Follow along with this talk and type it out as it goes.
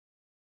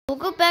We'll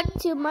go back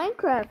to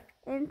Minecraft,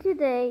 and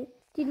today,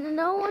 do you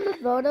know one of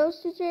the photos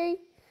today?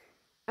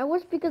 I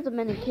was because of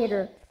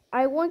medicator.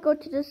 I won't go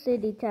to the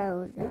city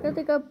town because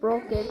I got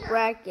broken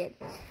bracket.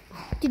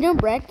 Do you know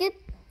bracket?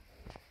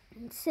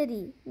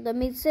 City, the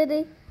main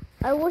city.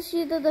 I was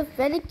either the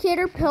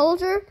medicator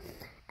pillager,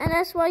 and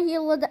that's why he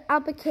learned the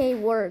uppercase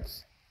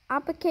words.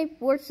 Uppercase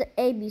words the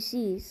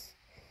ABCs.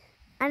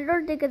 I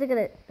don't think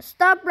it.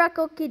 Stop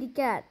Rocco Kitty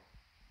Cat.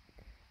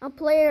 A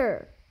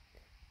player.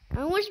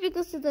 I wish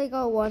because they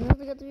got one. I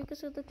got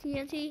because of the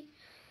TNT.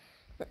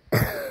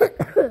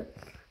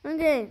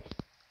 Okay.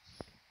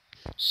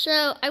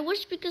 So I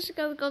wish because we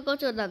go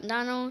to the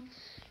McDonald's.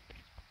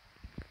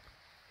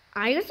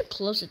 I guess to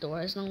close the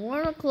door. It's not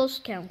one of close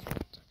counts.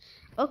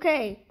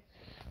 Okay.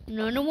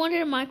 No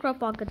wanted a Minecraft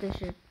Pocket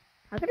Edition.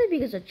 How could it be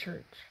because of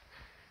church?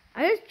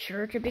 I guess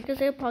church because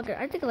they have pocket.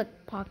 I think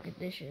like Pocket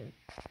Edition.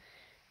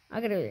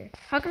 I gotta do it.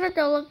 How can I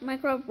download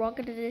Minecraft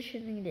Pocket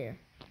Edition in there?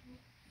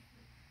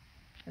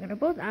 I gotta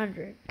both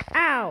Android.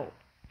 Ow!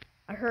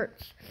 It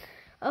hurts.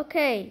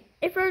 Okay.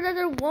 If we're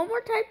another one more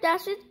time,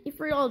 that's it. If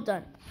we're all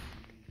done.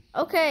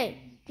 Okay.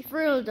 If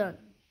we're all done.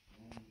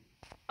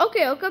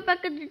 Okay, I'll go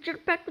back to the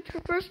jetpack with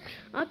troopers.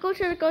 I'll go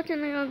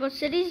to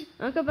cities.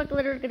 I'll go back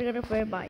later. Gonna go to bye.